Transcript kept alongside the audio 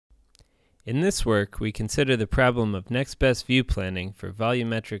In this work, we consider the problem of next best view planning for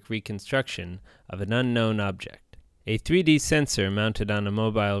volumetric reconstruction of an unknown object. A 3D sensor mounted on a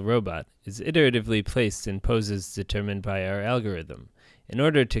mobile robot is iteratively placed in poses determined by our algorithm in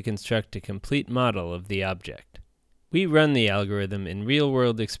order to construct a complete model of the object. We run the algorithm in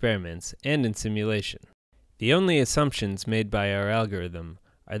real-world experiments and in simulation. The only assumptions made by our algorithm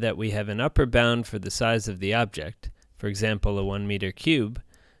are that we have an upper bound for the size of the object, for example a 1 meter cube,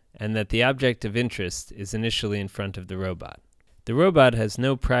 and that the object of interest is initially in front of the robot. The robot has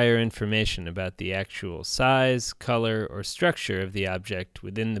no prior information about the actual size, color, or structure of the object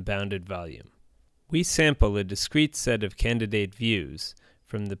within the bounded volume. We sample a discrete set of candidate views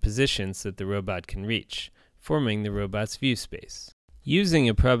from the positions that the robot can reach, forming the robot's view space. Using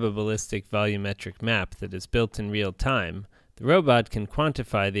a probabilistic volumetric map that is built in real time, the robot can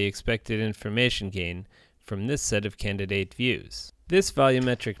quantify the expected information gain from this set of candidate views. This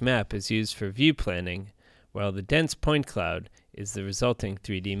volumetric map is used for view planning, while the dense point cloud is the resulting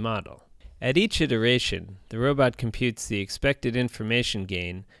 3D model. At each iteration, the robot computes the expected information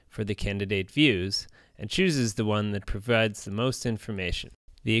gain for the candidate views and chooses the one that provides the most information.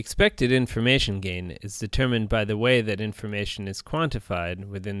 The expected information gain is determined by the way that information is quantified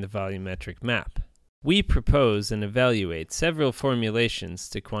within the volumetric map. We propose and evaluate several formulations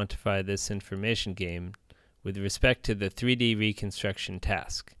to quantify this information gain with respect to the 3D reconstruction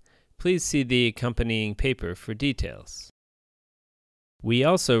task. Please see the accompanying paper for details. We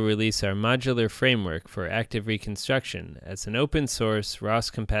also release our modular framework for active reconstruction as an open-source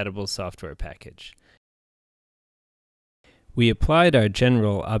ROS-compatible software package. We applied our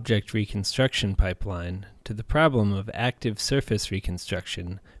general object reconstruction pipeline to the problem of active surface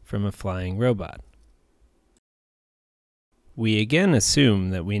reconstruction from a flying robot. We again assume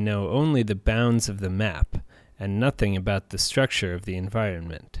that we know only the bounds of the map and nothing about the structure of the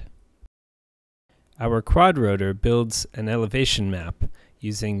environment. Our quadrotor builds an elevation map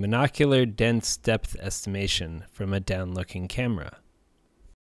using monocular dense depth estimation from a down-looking camera.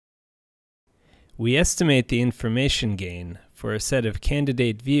 We estimate the information gain for a set of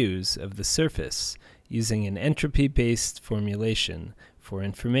candidate views of the surface using an entropy-based formulation for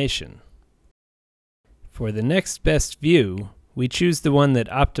information. For the next best view, we choose the one that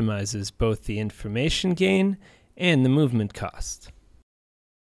optimizes both the information gain and the movement cost.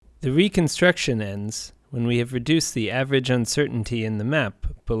 The reconstruction ends when we have reduced the average uncertainty in the map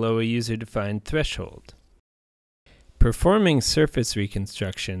below a user-defined threshold. Performing surface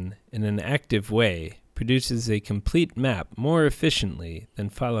reconstruction in an active way produces a complete map more efficiently than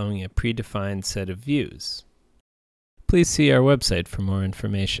following a predefined set of views. Please see our website for more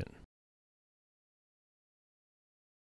information.